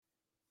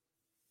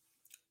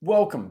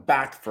Welcome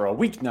back for a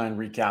Week 9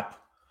 recap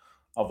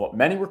of what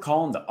many were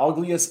calling the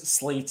ugliest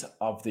slate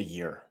of the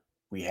year.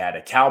 We had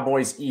a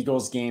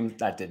Cowboys-Eagles game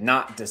that did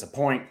not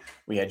disappoint.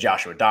 We had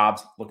Joshua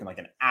Dobbs looking like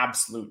an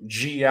absolute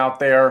G out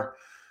there.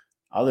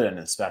 Other than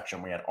the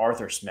spectrum, we had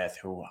Arthur Smith,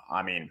 who,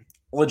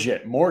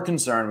 legit more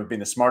concerned with being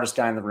the smartest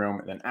guy in the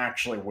room than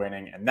actually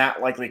winning, and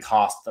that likely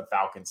cost the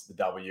Falcons the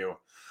W.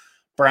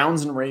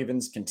 Browns and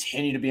Ravens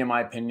continue to be, in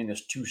my opinion, the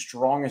two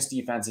strongest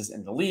defenses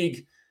in the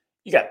league.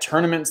 You got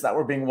tournaments that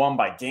were being won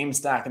by game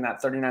stack in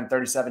that 39-37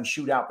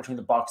 shootout between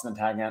the Bucs and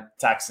the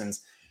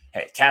Texans.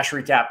 Hey, cash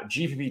recap,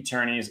 GPP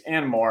tourneys,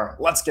 and more.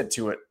 Let's get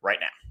to it right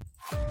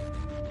now.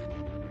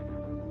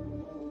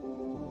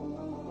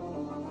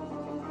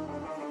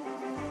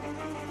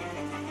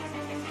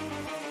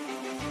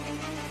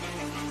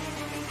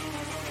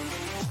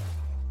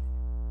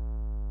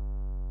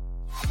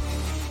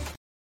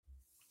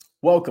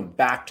 Welcome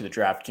back to the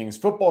DraftKings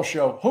Football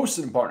Show,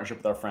 hosted in partnership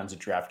with our friends at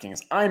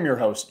DraftKings. I'm your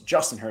host,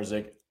 Justin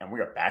Herzig, and we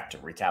are back to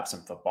recap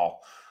some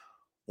football.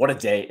 What a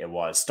day it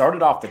was.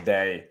 Started off the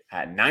day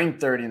at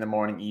 9:30 in the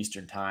morning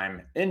Eastern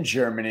time in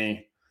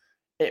Germany.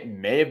 It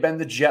may have been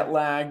the jet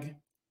lag.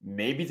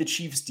 Maybe the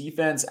Chiefs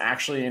defense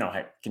actually,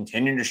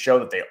 continuing to show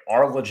that they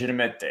are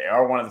legitimate. They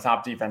are one of the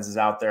top defenses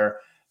out there.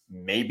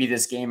 Maybe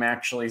this game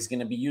actually is going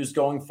to be used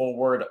going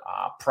forward.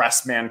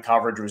 Press man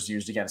coverage was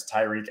used against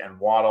Tyreek and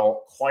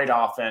Waddle quite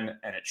often,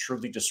 and it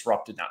truly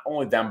disrupted not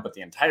only them, but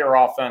the entire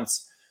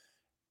offense.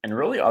 And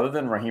really, other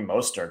than Raheem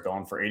Mostert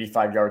going for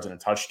 85 yards and a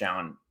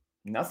touchdown,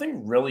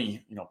 nothing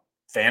really,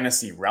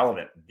 fantasy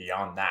relevant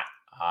beyond that.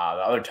 The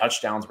other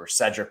touchdowns were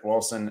Cedric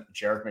Wilson,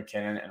 Jerick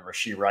McKinnon, and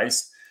Rashee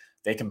Rice.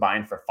 They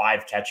combined for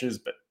 5 catches,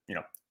 but,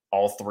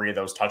 all 3 of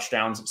those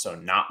touchdowns. So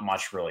not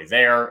much really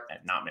there,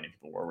 and not many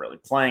people were really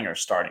playing or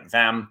starting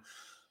them.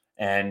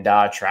 And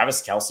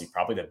Travis Kelce,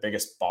 probably the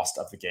biggest bust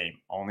of the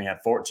game, only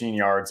had 14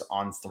 yards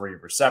on 3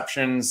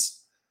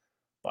 receptions,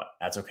 but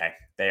that's okay.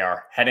 They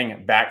are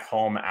heading back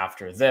home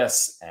after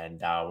this,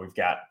 and we've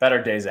got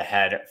better days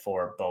ahead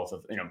for both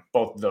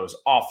of those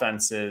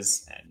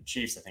offenses. And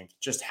Chiefs, I think,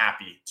 just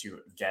happy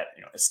to get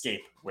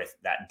escape with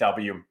that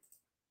W.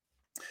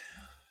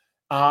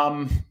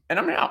 And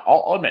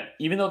I'll admit,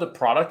 even though the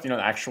product, the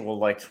actual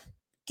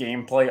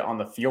gameplay on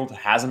the field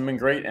hasn't been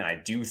great, and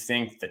I do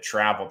think the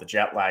travel, the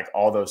jet lag,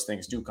 all those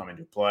things do come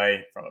into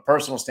play from a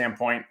personal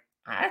standpoint.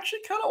 I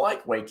actually kind of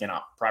like waking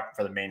up, prepping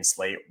for the main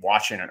slate,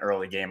 watching an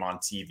early game on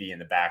TV in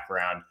the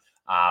background.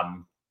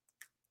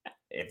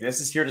 If this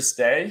is here to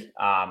stay,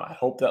 I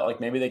hope that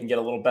maybe they can get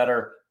a little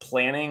better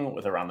planning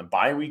with around the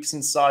bye weeks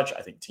and such.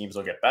 I think teams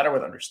will get better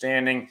with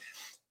understanding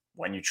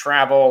when you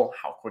travel,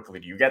 how quickly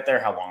do you get there?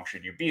 How long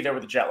should you be there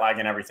with the jet lag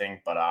and everything?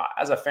 But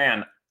as a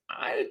fan,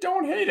 I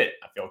don't hate it.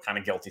 I feel kind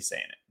of guilty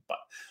saying it. But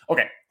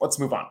okay, let's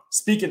move on.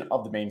 Speaking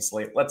of the main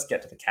slate, let's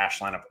get to the cash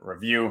lineup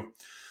review.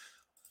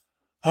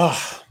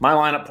 My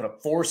lineup put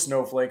up 4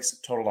 snowflakes,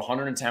 totaled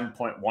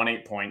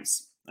 110.18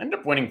 points. I ended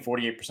up winning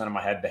 48% of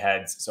my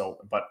head-to-heads,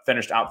 but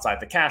finished outside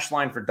the cash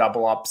line for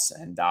double ups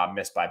and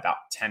missed by about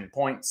 10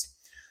 points.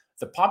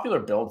 The popular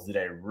builds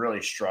today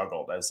really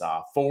struggled as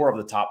 4 of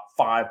the top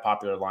 5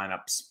 popular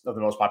lineups, of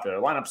the most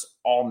popular lineups,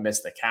 all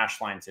missed the cash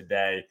line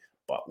today.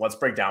 But let's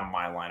break down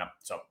my lineup.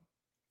 So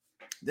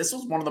this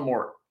was one of the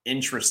more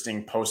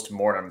interesting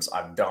post-mortems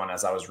I've done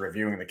as I was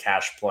reviewing the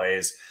cash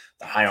plays,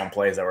 the high-owned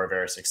plays that were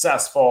very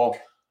successful.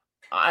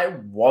 I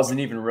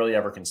wasn't even really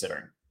ever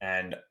considering.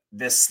 And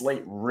this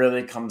slate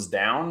really comes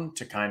down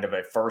to kind of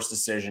a first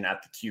decision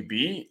at the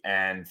QB.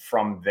 And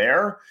from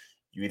there,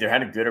 you either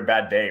had a good or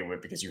bad day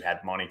because you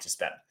had money to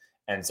spend.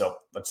 And so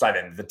let's dive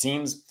in. The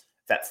teams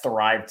that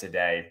thrived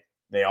today,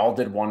 they all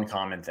did one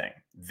common thing.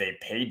 They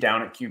paid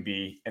down at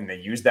QB and they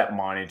used that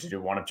money to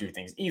do one of 2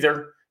 things.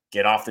 Either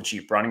get off the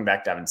cheap running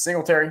back Devin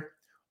Singletary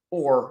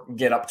or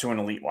get up to an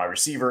elite wide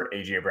receiver,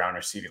 AJ Brown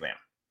or CeeDee Lamb.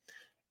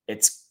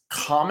 It's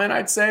common,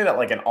 I'd say,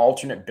 that an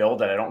alternate build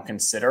that I don't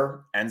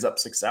consider ends up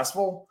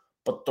successful.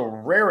 But the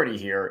rarity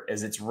here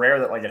is it's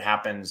rare that it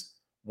happens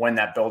when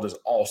that build is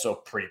also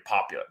pretty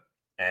popular.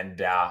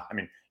 And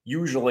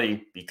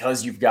usually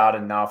because you've got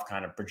enough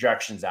kind of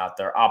projections out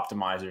there,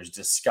 optimizers,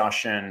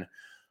 discussion,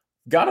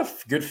 got a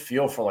good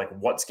feel for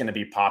what's going to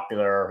be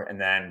popular, and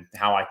then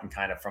how I can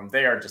kind of from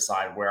there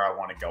decide where I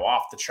want to go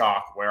off the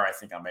chalk, where I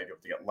think I may be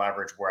able to get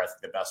leverage, where I think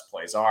the best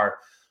plays are.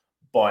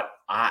 But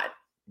I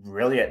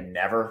really at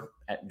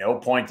no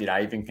point did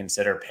I even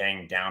consider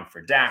paying down for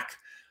Dak.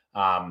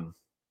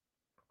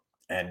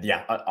 And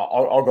yeah,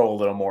 I'll go a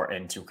little more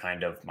into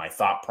kind of my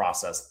thought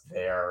process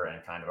there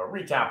and kind of a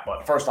recap.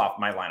 But first off,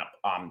 my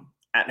lineup.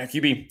 At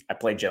QB, I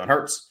played Jalen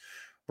Hurts.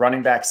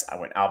 Running backs, I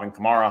went Alvin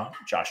Kamara,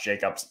 Josh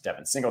Jacobs,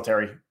 Devin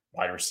Singletary.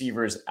 Wide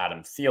receivers,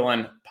 Adam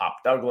Thielen, Pop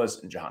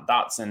Douglas, and Jahan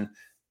Dotson.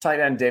 Tight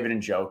end, David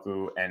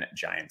Njoku, and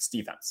Giants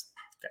defense.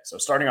 Okay, so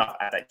starting off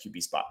at that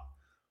QB spot.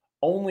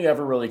 Only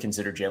ever really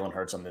considered Jalen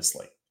Hurts on this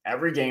slate.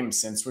 Every game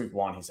since week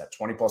 1, he's had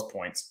 20-plus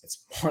points.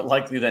 It's more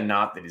likely than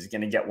not that he's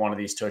going to get one of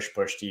these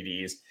tush-push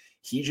TDs.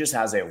 He just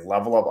has a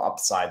level of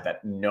upside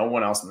that no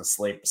one else in the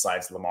slate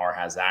besides Lamar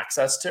has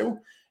access to.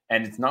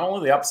 And it's not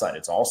only the upside,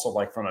 it's also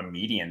like from a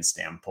median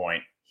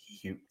standpoint,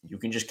 you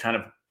can just kind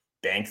of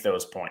bank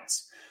those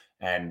points.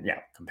 And yeah,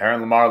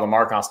 comparing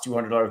Lamar costs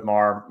 $200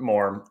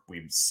 more.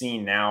 We've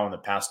seen now in the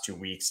past 2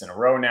 weeks in a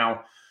row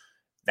now,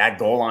 that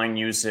goal line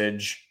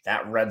usage,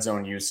 that red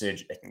zone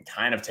usage, it can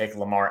kind of take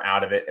Lamar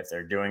out of it if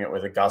they're doing it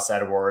with a Gus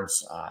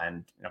Edwards.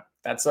 And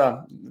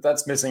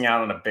that's missing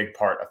out on a big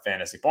part of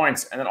fantasy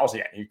points. And then also,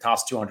 yeah, he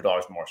costs $200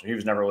 more. So he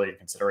was never really a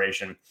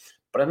consideration.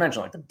 But I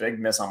mentioned like the big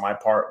miss on my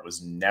part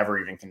was never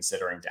even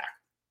considering Dak.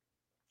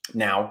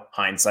 Now,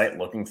 hindsight,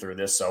 looking through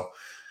this. So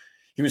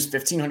he was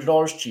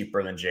 $1,500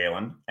 cheaper than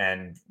Jalen.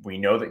 And we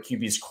know that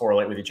QBs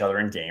correlate with each other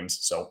in games.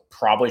 So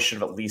probably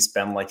should have at least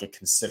been like a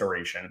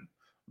consideration.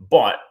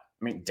 But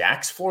I mean,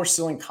 Dak's floor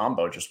ceiling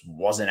combo just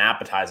wasn't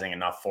appetizing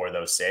enough for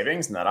those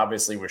savings. And that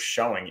obviously was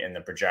showing in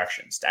the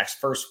projections. Dak's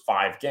first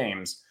 5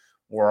 games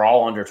were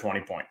all under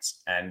 20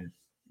 points. And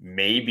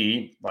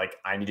maybe like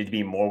I needed to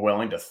be more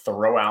willing to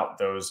throw out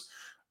those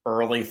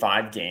early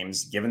 5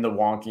 games, given the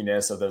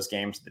wonkiness of those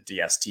games, the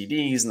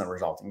DSTDs and the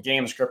resulting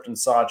game script and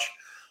such.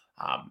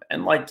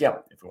 And like, yeah,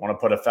 if we want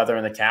to put a feather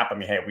in the cap, I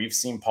mean, hey, we've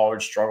seen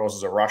Pollard struggles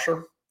as a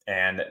rusher.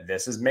 And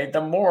this has made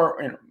them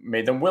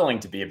willing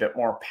to be a bit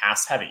more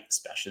pass heavy,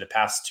 especially the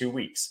past 2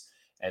 weeks.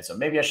 And so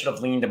maybe I should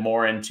have leaned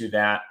more into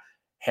that.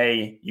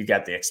 Hey, you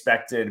get the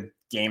expected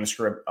game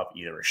script of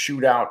either a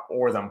shootout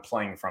or them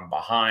playing from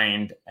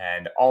behind.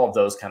 And all of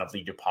those kind of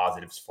lead to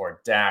positives for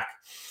Dak.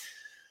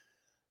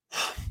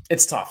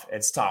 It's tough.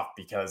 It's tough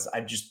because I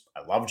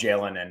love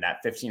Jalen, and that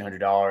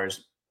 $1,500,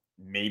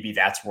 maybe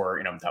that's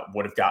where, that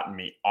would have gotten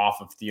me off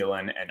of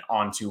Thielen and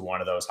onto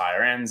one of those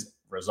higher ends,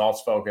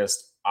 results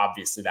focused.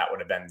 Obviously, that would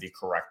have been the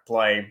correct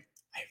play.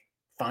 I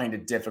find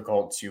it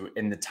difficult to,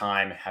 in the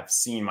time, have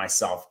seen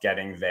myself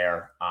getting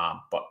there,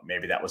 but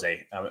maybe that was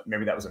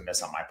a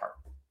miss on my part.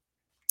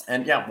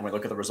 And yeah, when we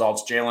look at the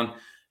results, Jalen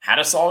had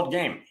a solid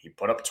game. He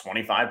put up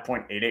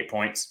 25.88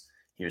 points.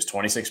 He was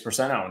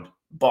 26% owned,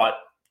 but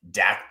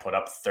Dak put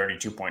up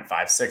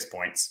 32.56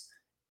 points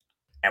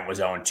and was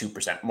owned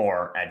 2%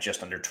 more at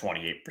just under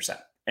 28%.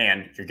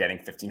 And you're getting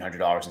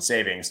 $1,500 in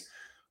savings,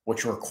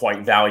 which were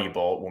quite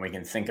valuable when we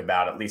can think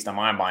about, at least on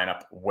my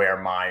lineup,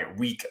 where my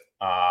weak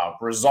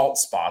result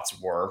spots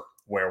were,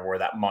 where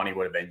that money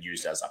would have been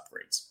used as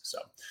upgrades. So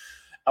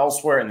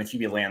elsewhere in the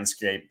QB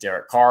landscape,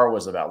 Derek Carr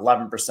was about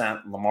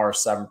 11%, Lamar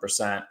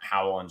 7%,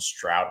 Howell and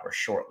Stroud were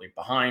shortly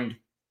behind.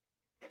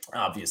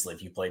 Obviously,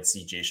 if you played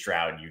CJ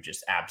Stroud, you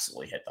just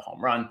absolutely hit the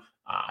home run.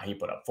 He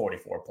put up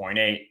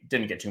 44.8,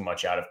 didn't get too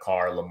much out of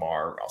Carr,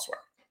 Lamar, elsewhere.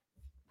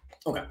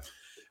 Okay.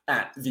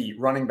 At the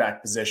running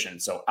back position.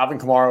 So Alvin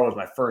Kamara was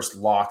my first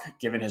lock,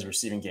 given his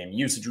receiving game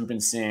usage we've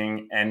been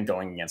seeing and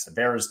going against the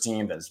Bears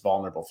team that is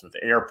vulnerable through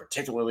the air,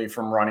 particularly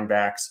from running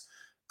backs.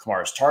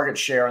 Kamara's target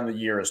share in the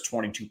year is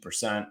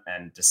 22%.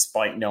 And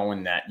despite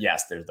knowing that,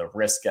 yes, there's the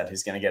risk that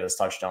he's going to get his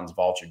touchdowns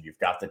vultured, you've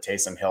got the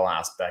Taysom Hill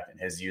aspect and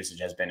his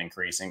usage has been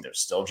increasing. There's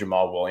still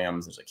Jamal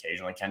Williams. There's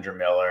occasionally Kendra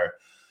Miller.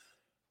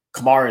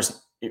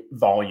 Kamara's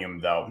volume,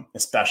 though,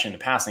 especially in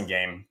the passing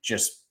game,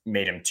 just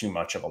made him too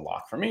much of a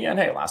lock for me. And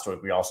hey, last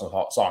week we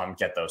also saw him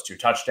get those 2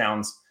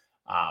 touchdowns.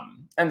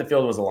 And the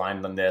field was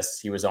aligned on this.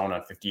 He was owned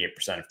on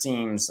 58% of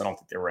teams. I don't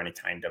think there were any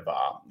kind of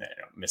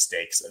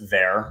mistakes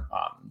there.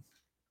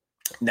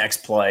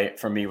 Next play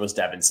for me was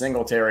Devin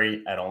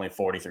Singletary at only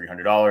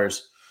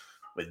 $4,300.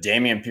 With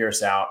Dameon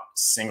Pierce out,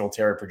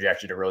 Singletary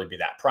projected to really be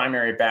that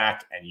primary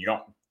back, and you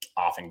don't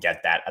often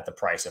get that at the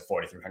price of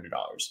 $4,300.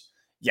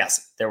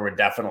 Yes, there were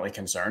definitely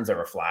concerns. There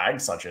were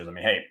flags such as,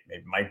 hey,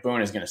 maybe Mike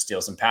Boone is going to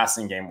steal some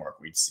passing game work.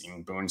 We'd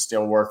seen Boone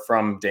steal work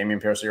from Dameon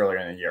Pierce earlier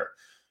in the year.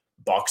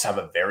 Bucs have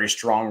a very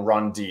strong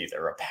run D.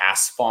 They're a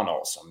pass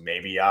funnel, so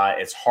maybe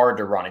it's hard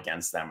to run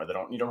against them, or they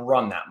don't need to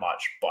run that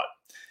much. But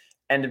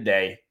end of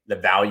day, the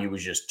value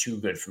was just too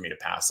good for me to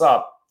pass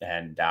up.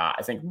 And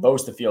I think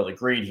most of the field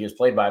agreed. He was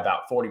played by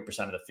about 40%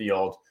 of the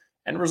field.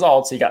 And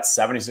results, he got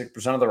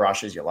 76% of the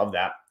rushes. You love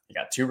that. He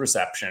got 2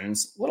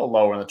 receptions, a little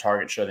lower in the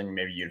target share than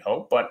maybe you'd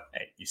hope, but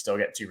hey, you still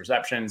get 2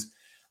 receptions.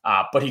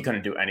 But he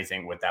couldn't do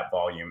anything with that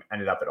volume.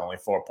 Ended up at only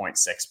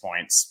 4.6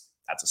 points.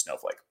 That's a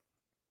snowflake.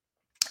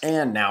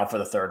 And now for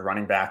the third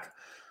running back,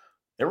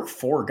 there were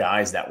 4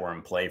 guys that were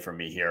in play for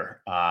me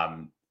here.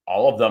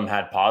 All of them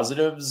had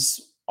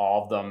positives.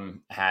 All of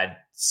them had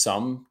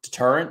some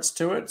deterrence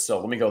to it. So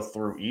let me go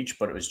through each,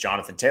 but it was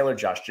Jonathan Taylor,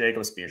 Josh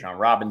Jacobs, Bijan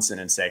Robinson,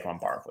 and Saquon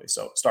Barkley.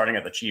 So starting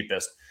at the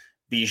cheapest,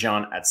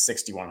 Bijan at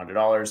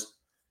 $6,100.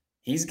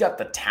 He's got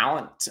the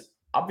talent,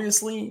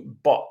 obviously,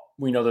 but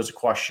we know there's a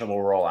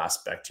questionable role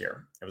aspect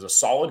here. It was a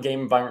solid game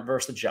environment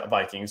versus the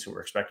Vikings, who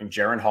were expecting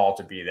Jaron Hall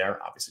to be there.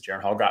 Obviously,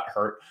 Jaron Hall got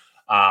hurt.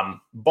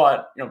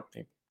 But,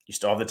 you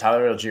still have the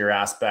Tyler Algier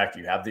aspect.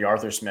 You have the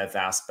Arthur Smith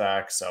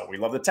aspect. So we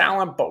love the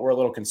talent, but we're a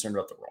little concerned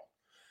about the role.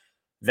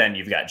 Then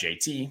you've got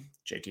JT.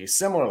 JT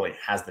similarly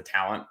has the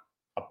talent.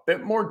 A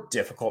bit more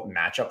difficult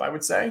matchup, I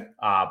would say.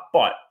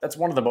 But that's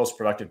one of the most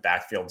productive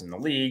backfields in the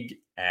league.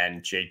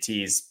 And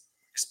JT's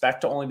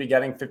expect to only be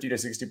getting 50 to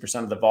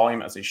 60% of the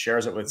volume as he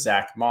shares it with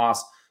Zach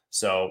Moss.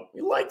 So we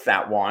like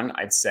that one,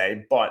 I'd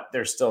say, but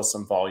there's still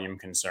some volume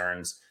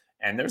concerns.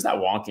 And there's that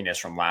wonkiness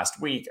from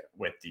last week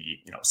with the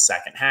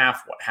second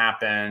half. What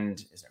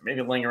happened? Is there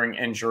maybe a lingering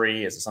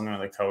injury? Is it something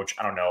with the coach?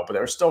 I don't know, but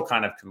there's still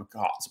kind of some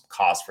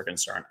cause for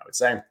concern, I would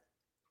say.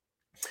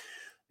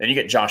 Then you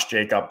get Josh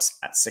Jacobs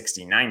at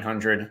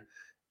 6,900.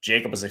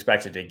 Jacob is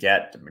expected to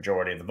get the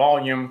majority of the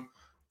volume.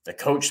 The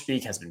coach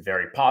speak has been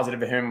very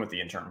positive of him with the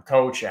interim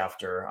coach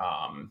after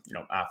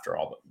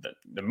all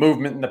the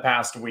movement in the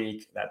past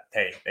week that,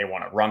 hey, they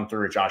want to run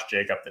through Josh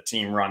Jacob. The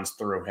team runs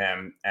through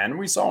him. And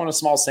we saw in a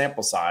small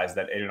sample size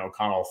that Aiden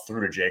O'Connell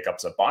threw to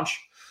Jacobs a bunch.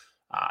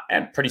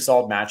 And pretty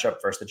solid matchup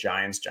versus the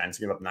Giants. Giants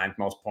give up 9th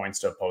most points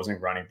to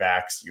opposing running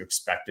backs. You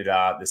expected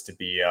this to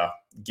be a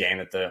game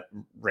that the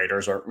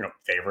Raiders are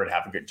favored,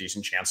 have a good,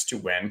 decent chance to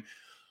win.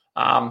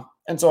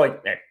 And so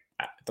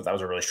I thought that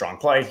was a really strong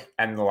play.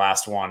 And the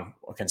last one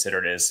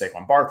considered is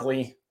Saquon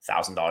Barkley,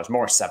 $1,000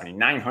 more,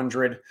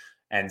 7,900.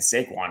 And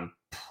Saquon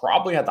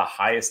probably had the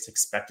highest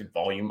expected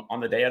volume on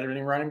the day out of any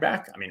running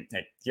back. I mean,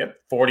 he had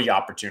 40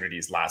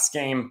 opportunities last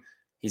game.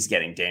 He's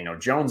getting Daniel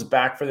Jones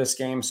back for this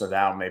game, so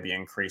that'll maybe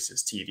increase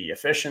his TD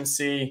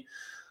efficiency.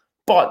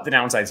 But the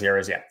downsides here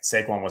is,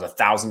 Saquon was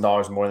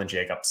 $1,000 more than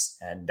Jacobs.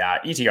 And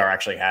ETR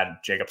actually had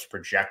Jacobs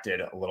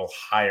projected a little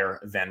higher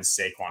than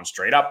Saquon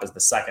straight up as the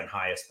second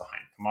highest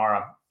behind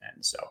Kamara.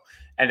 And so,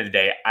 end of the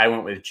day, I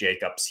went with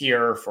Jacobs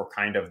here for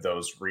kind of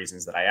those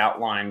reasons that I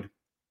outlined.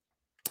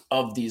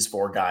 Of these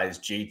four guys,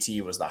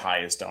 JT was the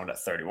highest owned at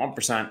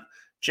 31%.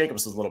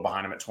 Jacobs was a little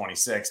behind him at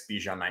 26,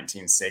 Bijan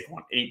 19,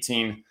 Saquon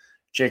 18.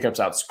 Jacobs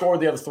outscored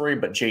the other three,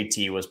 but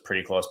JT was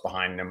pretty close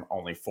behind him,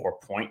 only 4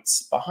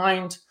 points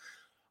behind.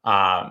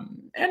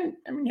 And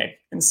I mean,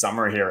 in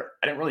summary here,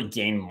 I didn't really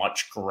gain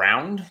much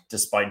ground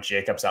despite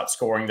Jacobs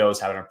outscoring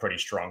those, having a pretty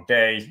strong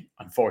day.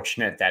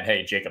 Unfortunate that,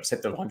 hey, Jacobs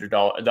hit the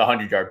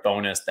 100-yard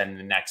bonus. Then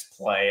the next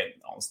play,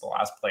 almost the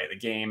last play of the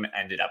game,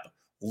 ended up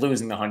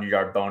losing the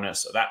 100-yard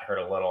bonus. So that hurt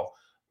a little,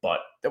 but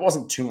there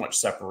wasn't too much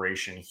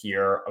separation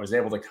here. I was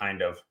able to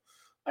kind of,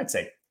 I'd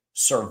say,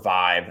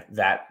 survive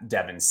that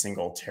Devin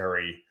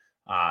Singletary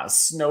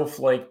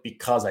snowflake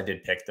because I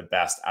did pick the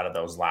best out of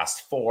those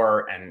last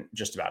four, and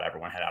just about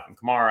everyone had Alvin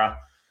Kamara.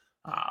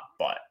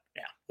 But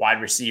yeah,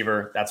 wide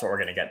receiver, that's what we're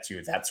going to get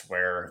to. That's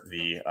where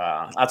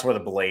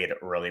the blade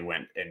really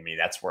went in me.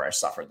 That's where I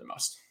suffered the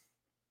most.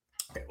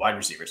 Okay, wide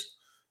receivers.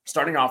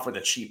 Starting off with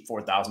a cheap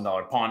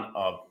 $4,000 punt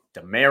of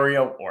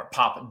Demario or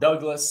Pop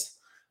Douglas.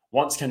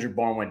 Once Kendrick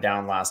Bourne went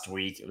down last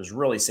week, it was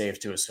really safe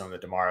to assume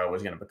that Demario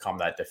was going to become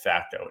that de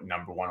facto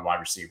number one wide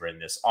receiver in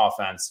this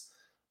offense.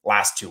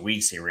 Last 2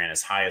 weeks, he ran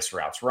his highest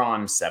routes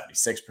run,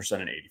 76%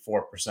 and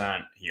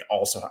 84%. He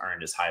also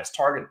earned his highest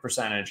target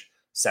percentage,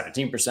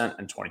 17%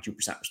 and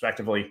 22%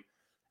 respectively.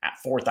 At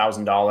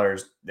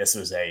 $4,000, this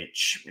was a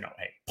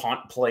punt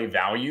play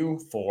value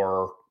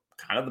for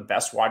kind of the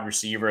best wide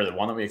receiver, the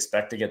one that we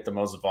expect to get the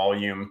most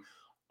volume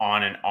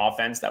on an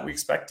offense that we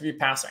expect to be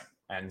passing.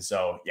 And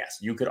so, yes,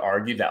 you could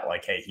argue that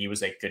hey, he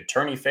was a good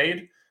tourney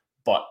fade,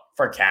 but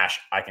for cash,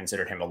 I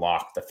considered him a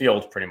lock. The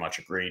field pretty much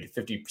agreed.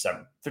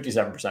 57%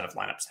 of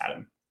lineups had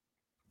him.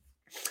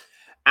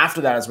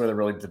 After that is where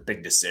the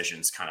big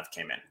decisions kind of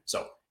came in.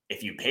 So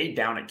if you paid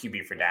down at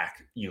QB for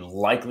Dak, you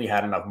likely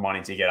had enough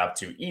money to get up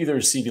to either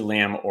CeeDee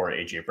Lamb or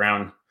AJ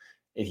Brown.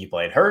 If you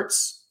played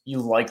Hurts, you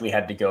likely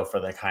had to go for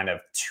the kind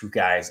of two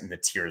guys in the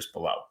tiers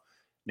below.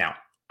 Now,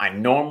 I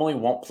normally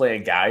won't play a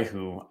guy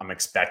who I'm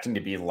expecting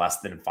to be less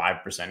than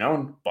 5%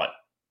 owned, but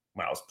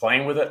when I was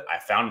playing with it, I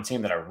found a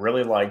team that I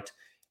really liked,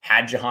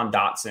 had Jahan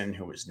Dotson,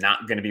 who was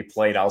not going to be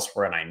played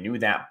elsewhere, and I knew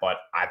that, but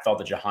I felt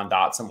that Jahan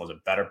Dotson was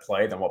a better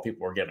play than what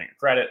people were giving it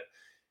credit.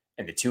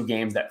 In the 2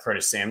 games that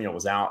Curtis Samuel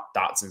was out,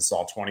 Dotson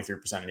saw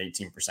 23% and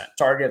 18%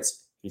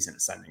 targets. He's an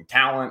ascending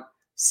talent.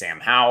 Sam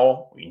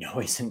Howell, we know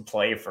he's in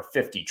play for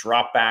 50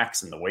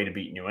 dropbacks, and the way to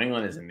beat New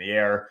England is in the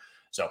air.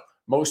 So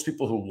most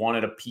people who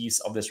wanted a piece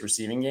of this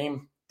receiving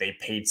game, they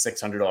paid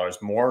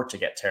 $600 more to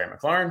get Terry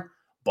McLaurin.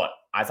 But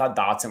I thought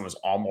Dotson was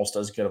almost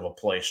as good of a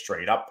play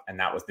straight up. And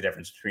that was the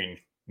difference between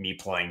me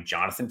playing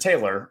Jonathan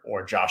Taylor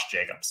or Josh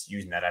Jacobs,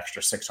 using that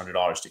extra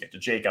 $600 to get to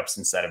Jacobs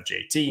instead of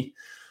JT.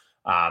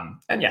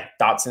 And yeah,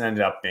 Dotson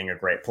ended up being a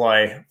great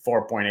play,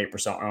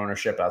 4.8%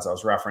 ownership, as I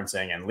was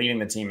referencing, and leading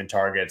the team in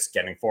targets,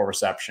 getting 4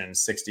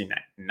 receptions,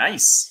 69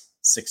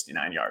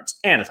 yards,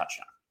 and a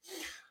touchdown.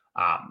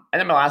 And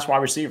then my last wide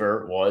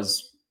receiver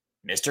was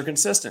Mr.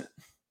 Consistent,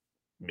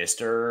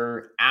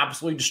 Mr.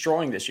 Absolutely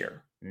destroying this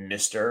year.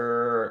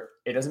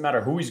 It doesn't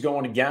matter who he's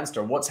going against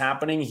or what's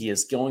happening. He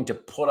is going to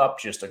put up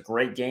just a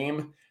great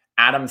game.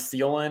 Adam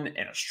Thielen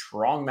in a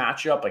strong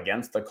matchup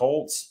against the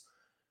Colts.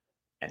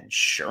 And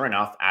sure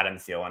enough, Adam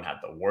Thielen had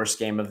the worst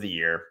game of the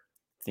year.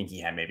 I think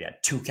he maybe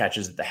had 2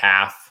 catches at the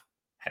half,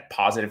 had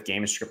positive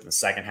game script in the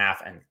second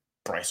half, and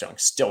Bryce Young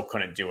still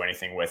couldn't do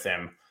anything with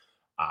him.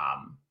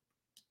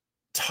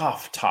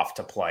 Tough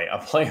to play. A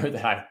player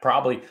that I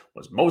probably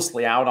was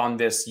mostly out on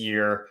this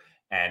year.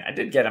 And I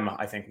did get him,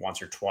 I think,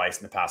 once or twice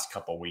in the past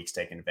couple of weeks,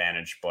 taking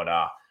advantage. But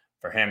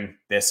for him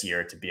this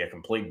year to be a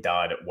complete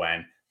dud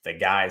when the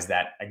guys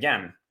that,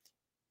 again,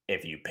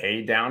 if you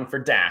paid down for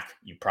Dak,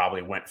 you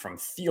probably went from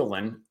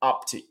Thielen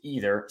up to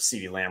either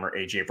CeeDee Lamb or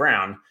A.J.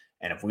 Brown.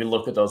 And if we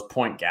look at those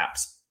point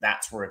gaps,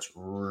 that's where it's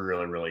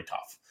really, really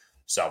tough.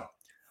 So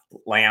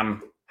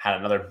Lamb had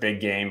another big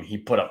game. He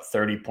put up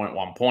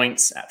 30.1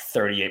 points at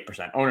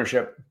 38%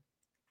 ownership.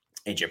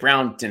 A.J.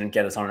 Brown didn't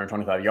get his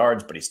 125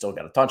 yards, but he still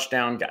got a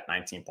touchdown, got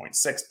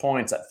 19.6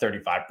 points at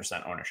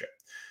 35% ownership.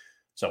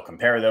 So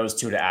compare those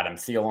two to Adam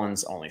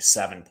Thielen's only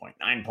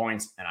 7.9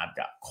 points, and I've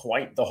got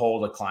quite the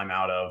hole to climb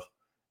out of,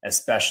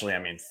 especially,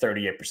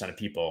 38% of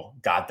people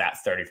got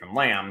that 30 from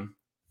Lamb.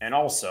 And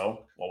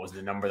also, what was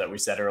the number that we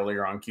said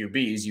earlier on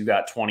QBs? You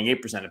got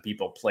 28% of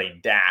people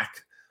played Dak.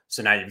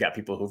 So now you've got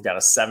people who've got a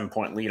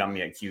 7-point lead on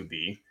me at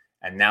QB,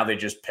 and now they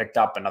just picked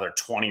up another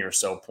 20 or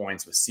so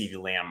points with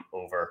CeeDee Lamb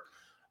over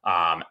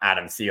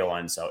Adam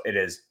Thielen. So it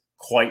is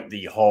quite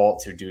the hole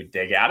to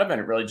dig out of, and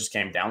it really just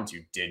came down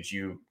to, did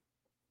you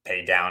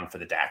pay down for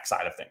the Dak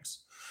side of things?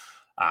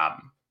 All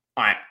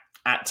right,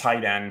 at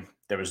tight end,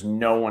 there was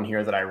no one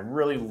here that I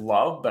really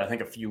loved, but I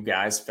think a few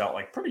guys felt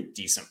like pretty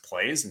decent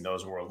plays, and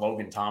those were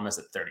Logan Thomas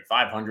at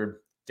 3,500,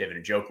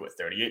 David Njoku at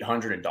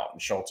 3,800, and Dalton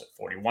Schultz at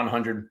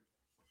 4,100.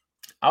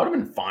 I would have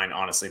been fine,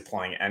 honestly,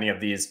 playing any of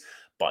these,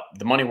 but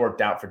the money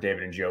worked out for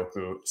David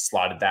Njoku,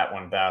 slotted that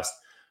one best.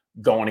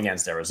 Going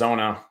against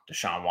Arizona,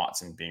 Deshaun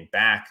Watson being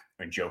back,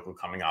 Njoku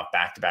coming off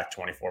back-to-back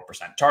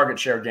 24% target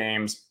share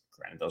games.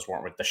 Granted, those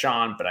weren't with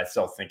Deshaun, but I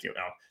still think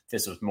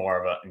this was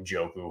more of a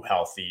Njoku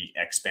healthy,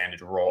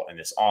 expanded role in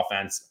this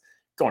offense.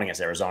 Going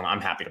against Arizona,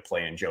 I'm happy to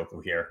play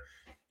Njoku here.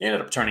 He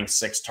ended up turning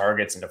 6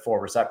 targets into 4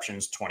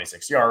 receptions,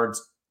 26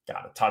 yards,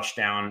 got a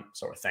touchdown.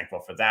 So we're thankful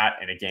for that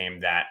in a game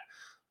that,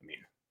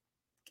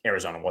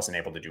 Arizona wasn't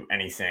able to do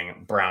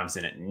anything. Browns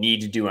didn't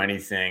need to do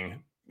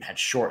anything. Had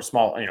short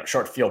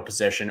field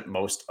position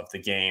most of the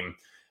game,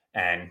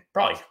 and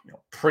probably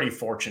pretty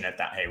fortunate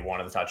that, hey, one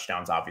of the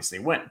touchdowns obviously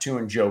went to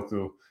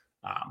Njoku,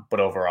 but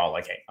overall,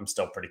 I'm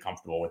still pretty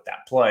comfortable with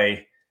that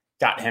play.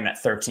 Got him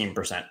at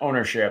 13%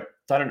 ownership.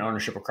 Tight end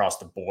ownership across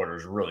the board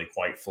was really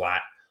quite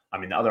flat.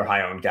 The other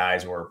high owned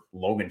guys were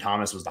Logan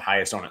Thomas was the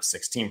highest owned at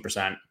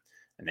 16%,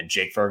 and then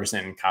Jake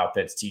Ferguson, Kyle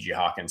Pitts, T.J.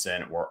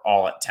 Hawkinson were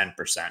all at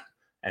 10%,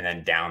 and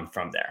then down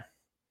from there.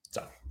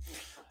 So.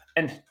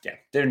 And yeah,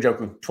 David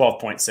Njoku,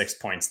 12.6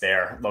 points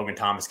there. Logan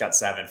Thomas got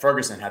 7.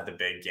 Ferguson had the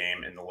big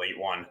game in the late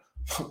one.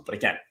 But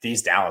again,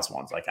 these Dallas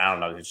ones, I don't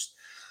know.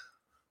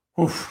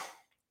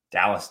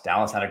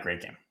 Dallas had a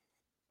great game.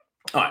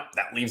 All right,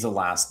 that leaves the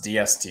last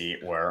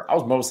DST, where I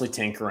was mostly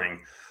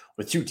tinkering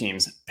with two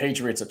teams.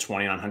 Patriots at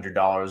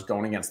 $2,900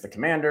 going against the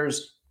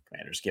Commanders.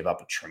 Commanders give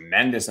up a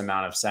tremendous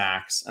amount of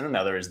sacks. And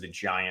another is the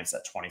Giants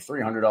at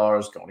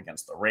 $2,300 going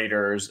against the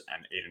Raiders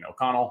and Aiden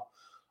O'Connell.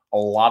 A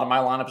lot of my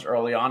lineups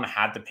early on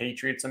had the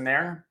Patriots in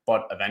there,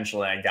 but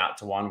eventually I got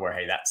to one where,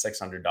 hey, that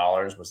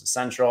 $600 was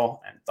essential,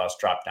 and thus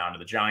dropped down to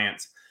the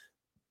Giants.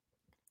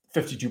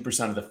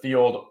 52% of the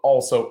field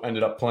also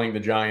ended up playing the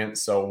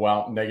Giants. So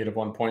while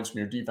 -1 points from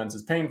your defense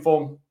is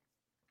painful,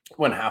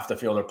 when half the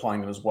field are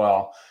playing them as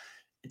well,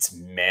 it's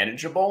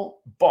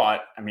manageable.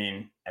 But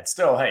it's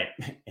still, hey,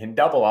 in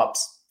double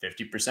ups,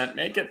 50%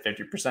 make it,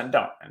 50%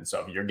 don't. And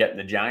so if you're getting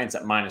the Giants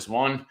at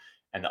 -1,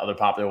 and the other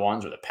popular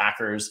ones are the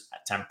Packers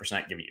at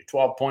 10% giving you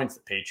 12 points,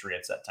 the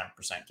Patriots at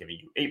 10% giving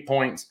you 8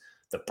 points,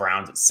 the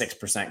Browns at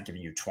 6% giving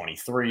you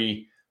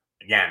 23.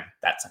 Again,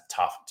 that's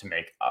tough to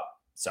make up.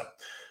 So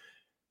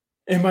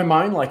in my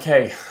mind,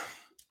 hey,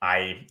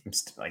 I'm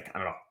just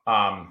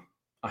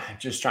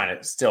trying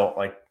to still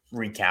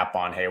recap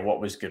on, hey, what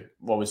was good,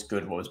 what was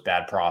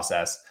bad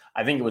process.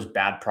 I think it was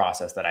bad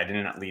process that I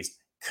didn't at least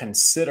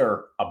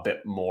consider a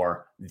bit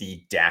more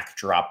the Dak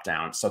drop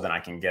down, so then I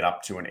can get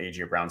up to an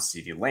A.J. Brown,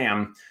 CeeDee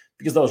Lamb,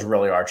 because those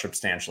really are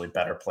substantially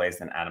better plays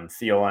than Adam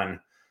Thielen.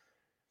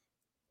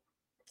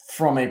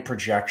 From a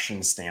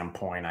projection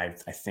standpoint, I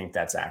think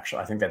that's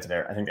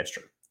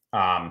true.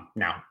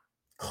 Now,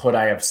 could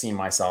I have seen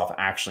myself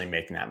actually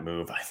making that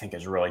move? I think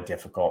is really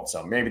difficult.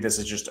 So maybe this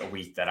is just a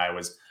week that I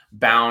was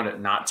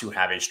bound not to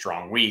have a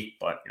strong week,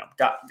 but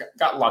got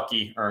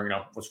lucky, or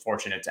was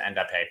fortunate to end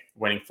up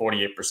winning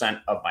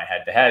 48% of my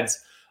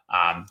head-to-heads.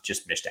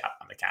 Just missed out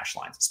on the cash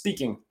lines.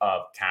 Speaking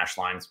of cash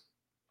lines,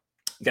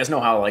 you guys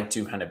know how I like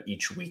to kind of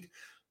each week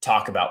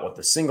talk about what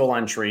the single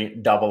entry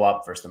double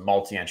up versus the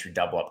multi-entry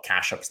double up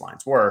cash ups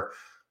lines were.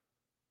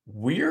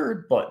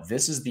 Weird, but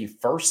this is the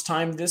first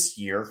time this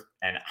year,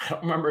 and I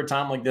don't remember a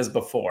time like this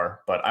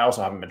before, but I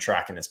also haven't been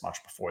tracking this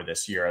much before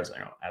this year as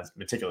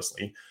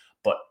meticulously.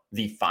 But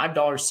the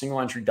 $5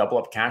 single entry double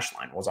up cash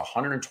line was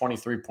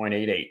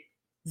 123.88.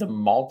 The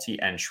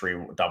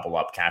multi-entry double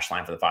up cash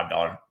line for the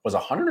 $5 was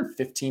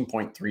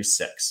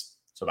 115.36.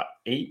 So about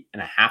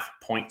 8.5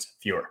 points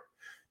fewer.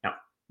 Now,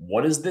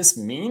 what does this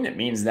mean? It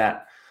means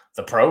that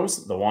the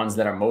pros, the ones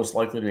that are most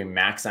likely to be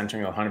max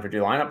entering the 150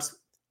 lineups,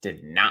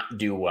 did not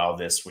do well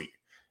this week.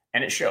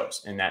 And it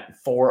shows in that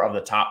 4 of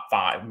the top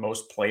 5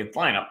 most played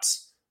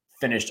lineups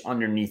finished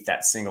underneath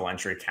that single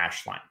entry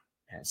cash line.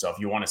 And so if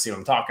you want to see what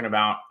I'm talking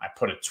about, I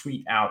put a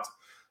tweet out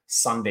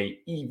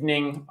Sunday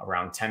evening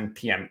around 10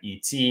 p.m.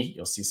 ET.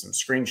 You'll see some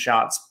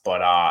screenshots,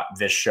 but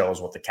this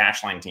shows what the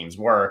cash line teams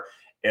were.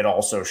 It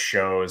also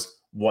shows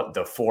what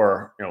the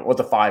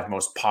five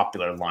most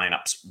popular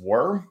lineups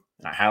were.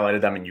 And I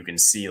highlighted them, and you can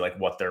see like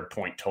what their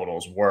point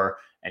totals were.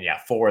 And yeah,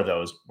 4 of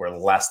those were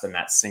less than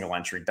that single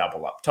entry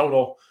double up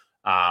total.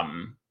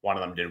 One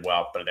of them did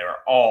well, but they were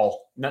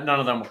all, none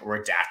of them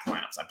were Dak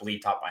lineups. I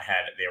believe, top of my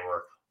head, they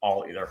were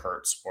all either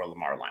Hurts or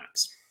Lamar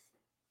lineups.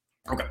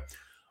 Okay.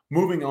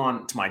 Moving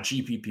on to my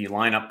GPP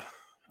lineup.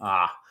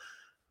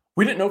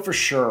 We didn't know for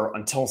sure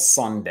until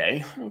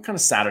Sunday. Kind of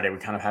Saturday, we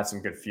kind of had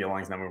some good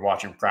feelings, and then we were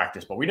watching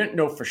practice, but we didn't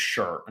know for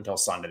sure until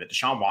Sunday that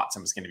Deshaun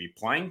Watson was going to be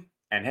playing.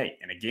 And hey,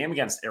 in a game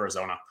against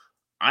Arizona,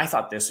 I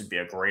thought this would be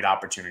a great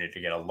opportunity to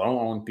get a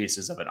low-owned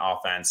pieces of an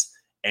offense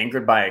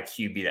anchored by a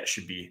QB that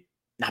should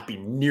not be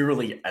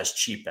nearly as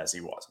cheap as he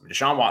was. I mean,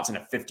 Deshaun Watson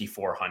at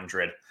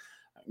 5,400,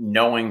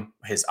 knowing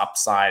his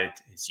upside,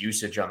 his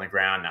usage on the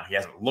ground. Now, he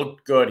hasn't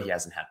looked good. He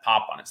hasn't had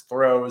pop on his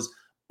throws.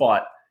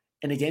 But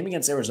in a game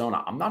against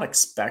Arizona, I'm not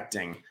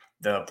expecting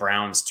the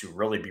Browns to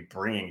really be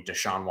bringing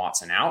Deshaun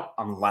Watson out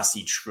unless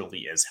he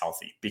truly is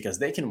healthy, because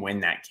they can win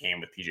that game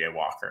with PJ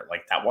Walker.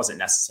 Like, that wasn't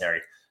necessary.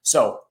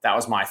 So that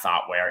was my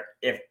thought, where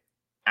if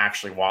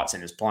actually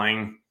Watson is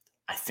playing,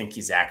 I think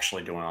he's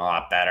actually doing a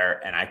lot better,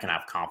 and I can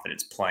have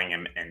confidence playing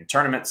him in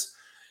tournaments.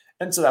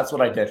 And so that's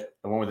what I did.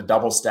 I went with a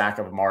double stack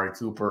of Amari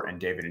Cooper and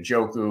David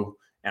Njoku,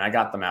 and I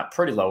got them at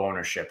pretty low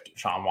ownership.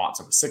 Deshaun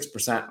Watson was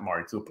 6%,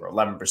 Amari Cooper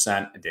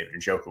 11%, and David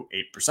Njoku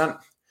 8%.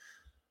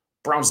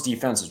 Browns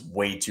defense is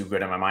way too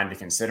good in my mind to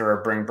consider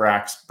a bring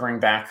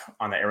back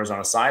on the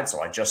Arizona side,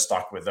 so I just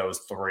stuck with those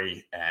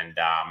 3, and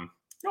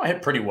I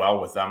hit pretty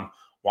well with them.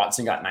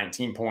 Watson got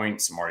 19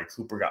 points, Amari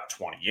Cooper got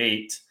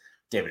 28,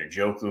 David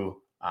Njoku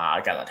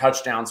I got a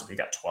touchdown, so he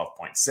got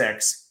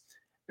 12.6.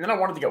 And then I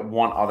wanted to get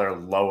one other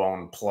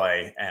low-owned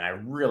play, and I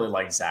really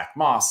like Zach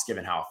Moss,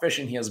 given how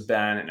efficient he has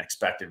been and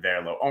expected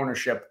very low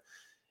ownership.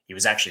 He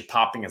was actually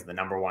popping as the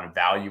number 1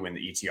 value in the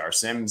ETR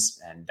Sims,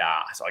 and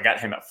so I got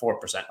him at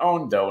 4%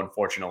 owned, though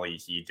unfortunately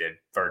he did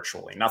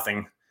virtually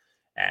nothing.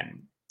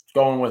 And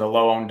going with a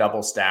low-owned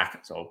double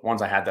stack, so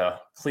once I had the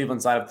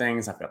Cleveland side of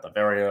things, I've got the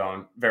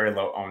very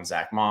low-owned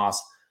Zach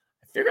Moss.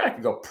 I figured I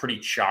could go pretty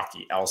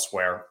chalky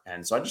elsewhere,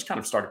 and so I just kind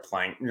of started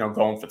playing,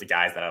 going for the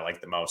guys that I like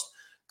the most.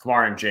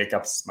 Kamara and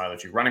Jacobs, my other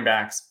 2 running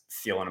backs,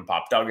 Thielen and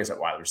Pop Douglas at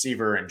wide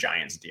receiver, and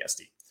Giants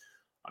DSD.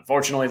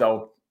 Unfortunately,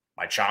 though,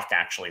 my chalk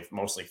actually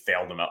mostly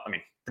failed them. I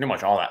mean, pretty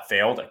much all that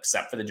failed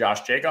except for the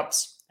Josh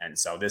Jacobs. And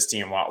so this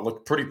team, while it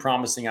looked pretty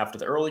promising after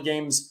the early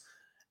games,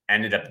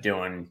 ended up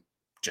doing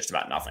just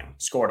about nothing.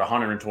 Scored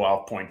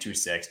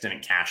 112.26,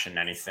 didn't cash in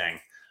anything.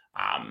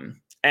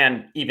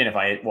 And even if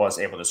I was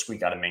able to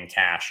squeak out a main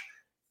cash,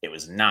 it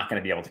was not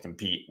going to be able to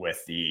compete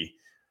with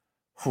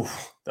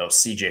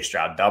those CJ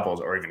Stroud doubles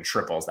or even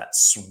triples that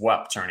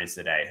swept tourneys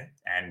today.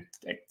 And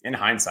in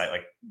hindsight,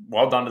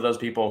 well done to those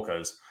people,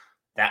 because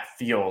that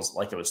feels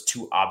like it was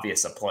too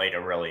obvious a play to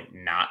really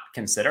not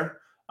consider.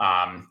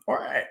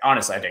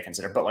 Honestly, I did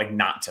consider, but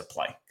not to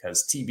play,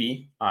 because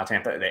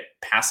Tampa, they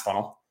pass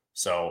funnel.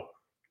 So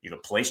you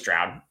could play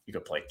Stroud, you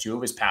could play 2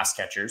 of his pass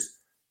catchers,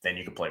 then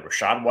you could play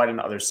Rashad White on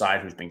the other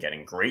side, who's been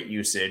getting great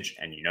usage,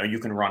 and you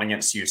can run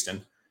against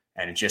Houston,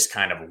 and it just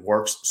kind of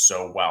works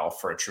so well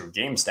for a true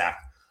game stack.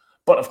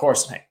 But of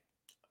course, hey,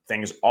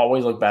 things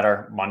always look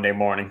better Monday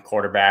morning,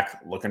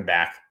 quarterback, looking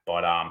back.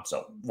 But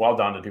so well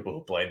done to the people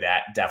who played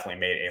that.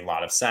 Definitely made a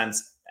lot of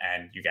sense,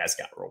 and you guys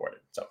got rewarded.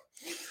 So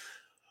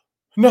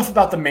enough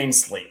about the main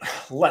slate.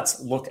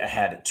 Let's look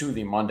ahead to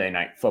the Monday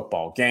Night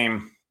Football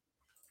game.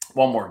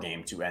 One more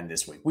game to end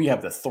this week. We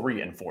have the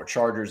 3-4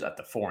 Chargers at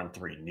the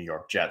 4-3 New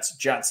York Jets.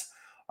 Jets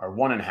are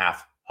 1.5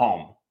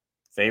 home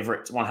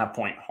favorites, 1.5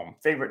 point home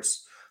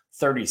favorites,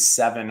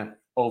 37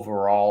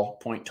 overall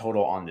point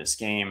total on this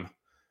game.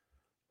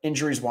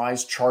 Injuries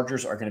wise,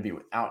 Chargers are going to be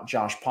without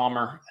Josh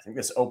Palmer. I think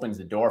this opens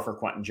the door for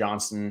Quentin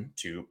Johnson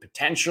to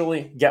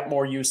potentially get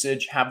more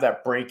usage, have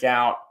that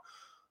breakout.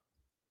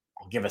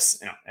 I'll give us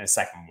in a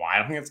second why I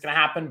don't think it's going to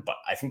happen, but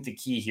I think the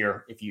key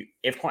here,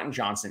 if Quentin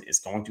Johnson is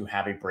going to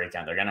have a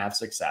breakout, they're going to have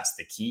success.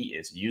 The key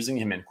is using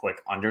him in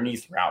quick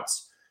underneath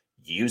routes.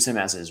 Use him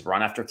as his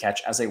run after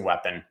catch as a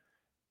weapon.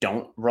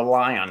 Don't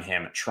rely on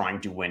him trying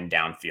to win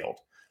downfield.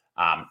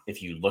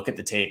 If you look at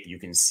the tape, you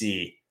can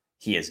see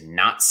he is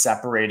not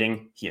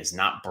separating. He is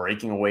not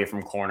breaking away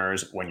from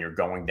corners when you're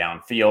going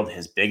downfield.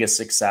 His biggest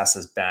success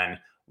has been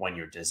when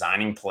you're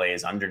designing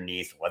plays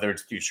underneath, whether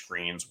it's through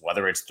screens,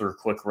 whether it's through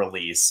quick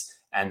release.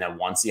 And then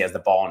once he has the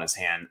ball in his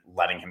hand,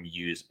 letting him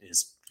use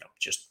his,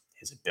 just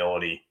his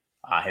ability,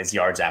 his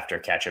yards after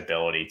catch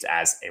ability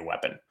as a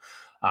weapon.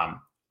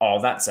 All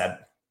that said,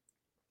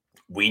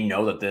 we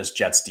know that this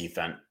Jets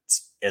defense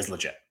is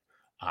legit.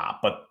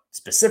 But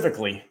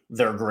specifically,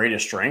 their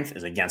greatest strength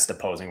is against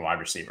opposing wide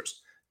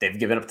receivers. They've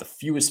given up the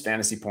fewest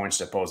fantasy points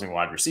to opposing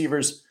wide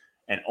receivers,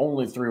 and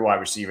only 3 wide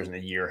receivers in the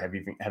year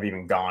have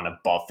even gone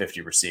above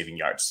 50 receiving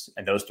yards.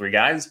 And those 3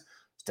 guys,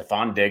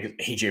 Stephon Diggs,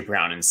 A.J.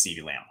 Brown, and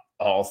CeeDee Lamb,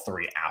 all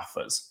 3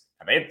 alphas.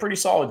 And they had pretty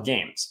solid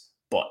games,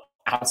 but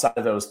outside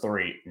of those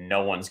three,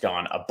 no one's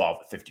gone above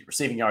 50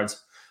 receiving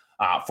yards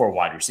for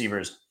wide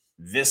receivers.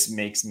 This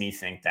makes me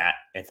think that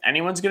if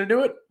anyone's going to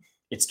do it,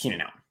 it's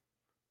Keenan Allen.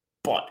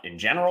 But in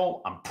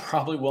general, I'm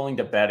probably willing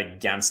to bet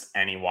against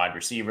any wide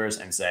receivers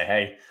and say,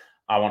 hey,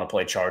 I want to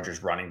play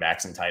Chargers running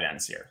backs and tight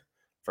ends here.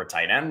 For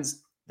tight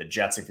ends, the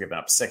Jets have given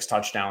up 6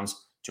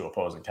 touchdowns to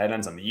opposing tight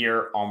ends on the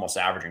year, almost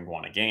averaging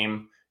 1 a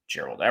game.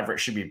 Gerald Everett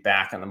should be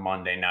back on the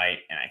Monday night,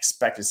 and I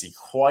expect to see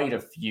quite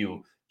a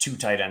few 2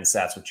 tight end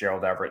sets with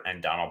Gerald Everett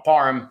and Donald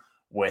Parham,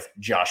 with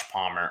Josh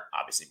Palmer,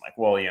 obviously Mike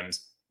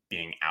Williams,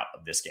 being out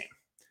of this game.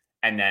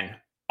 And then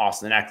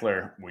Austin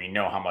Eckler, we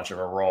know how much of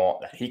a role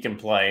that he can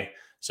play,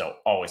 so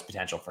always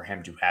potential for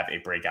him to have a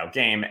breakout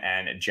game.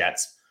 And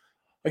Jets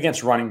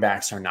against running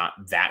backs are not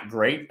that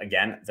great.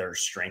 Again, their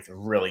strength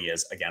really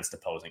is against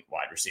opposing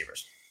wide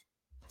receivers.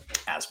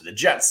 As for the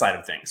Jets side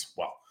of things,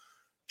 well,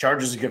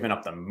 Chargers have given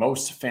up the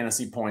most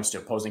fantasy points to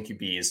opposing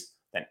QBs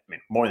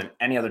more than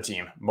any other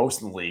team,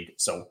 most in the league.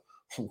 So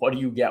what do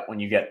you get when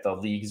you get the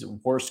league's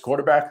worst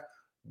quarterback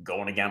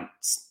going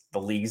against the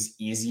league's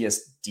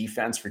easiest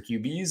defense for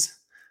QBs?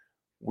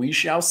 We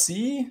shall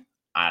see.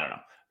 I don't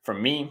know. For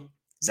me,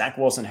 Zach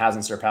Wilson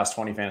hasn't surpassed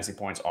 20 fantasy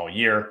points all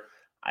year.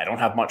 I don't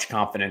have much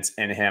confidence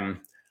in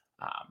him.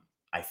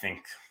 I think,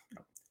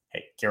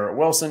 hey, Garrett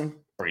Wilson,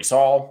 Breece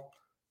Hall,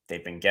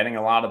 they've been getting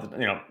a lot of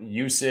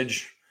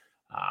usage.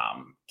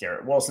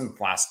 Garrett Wilson,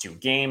 the last 2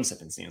 games have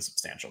been seeing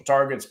substantial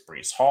targets.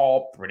 Breece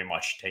Hall pretty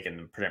much taking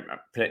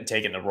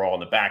the role in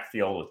the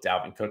backfield, with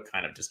Dalvin Cook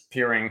kind of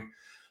disappearing.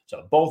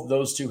 So both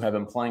those 2 have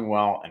been playing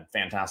well and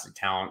fantastic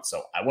talent.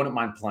 So I wouldn't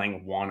mind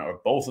playing one or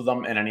both of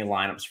them in any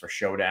lineups for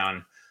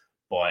showdown.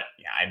 But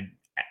yeah,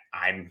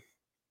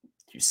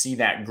 you see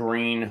that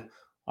green,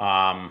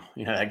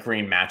 that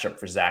green matchup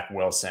for Zach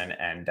Wilson,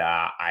 and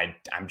I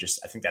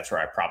think that's where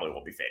I probably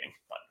will be fading.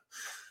 But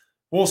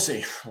we'll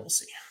see.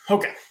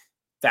 Okay,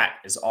 that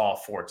is all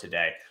for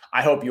today.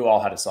 I hope you all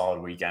had a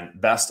solid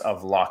weekend. Best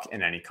of luck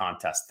in any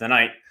contest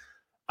tonight.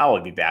 I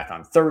will be back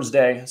on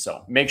Thursday,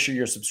 so make sure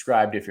you're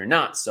subscribed if you're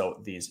not, so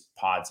these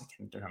pods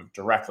can come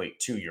directly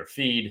to your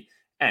feed.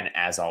 And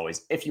as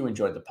always, if you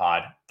enjoyed the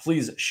pod,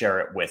 please share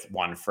it with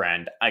one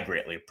friend. I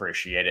greatly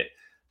appreciate it.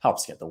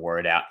 Helps get the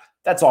word out.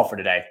 That's all for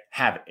today.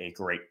 Have a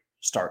great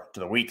start to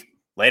the week.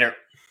 Later.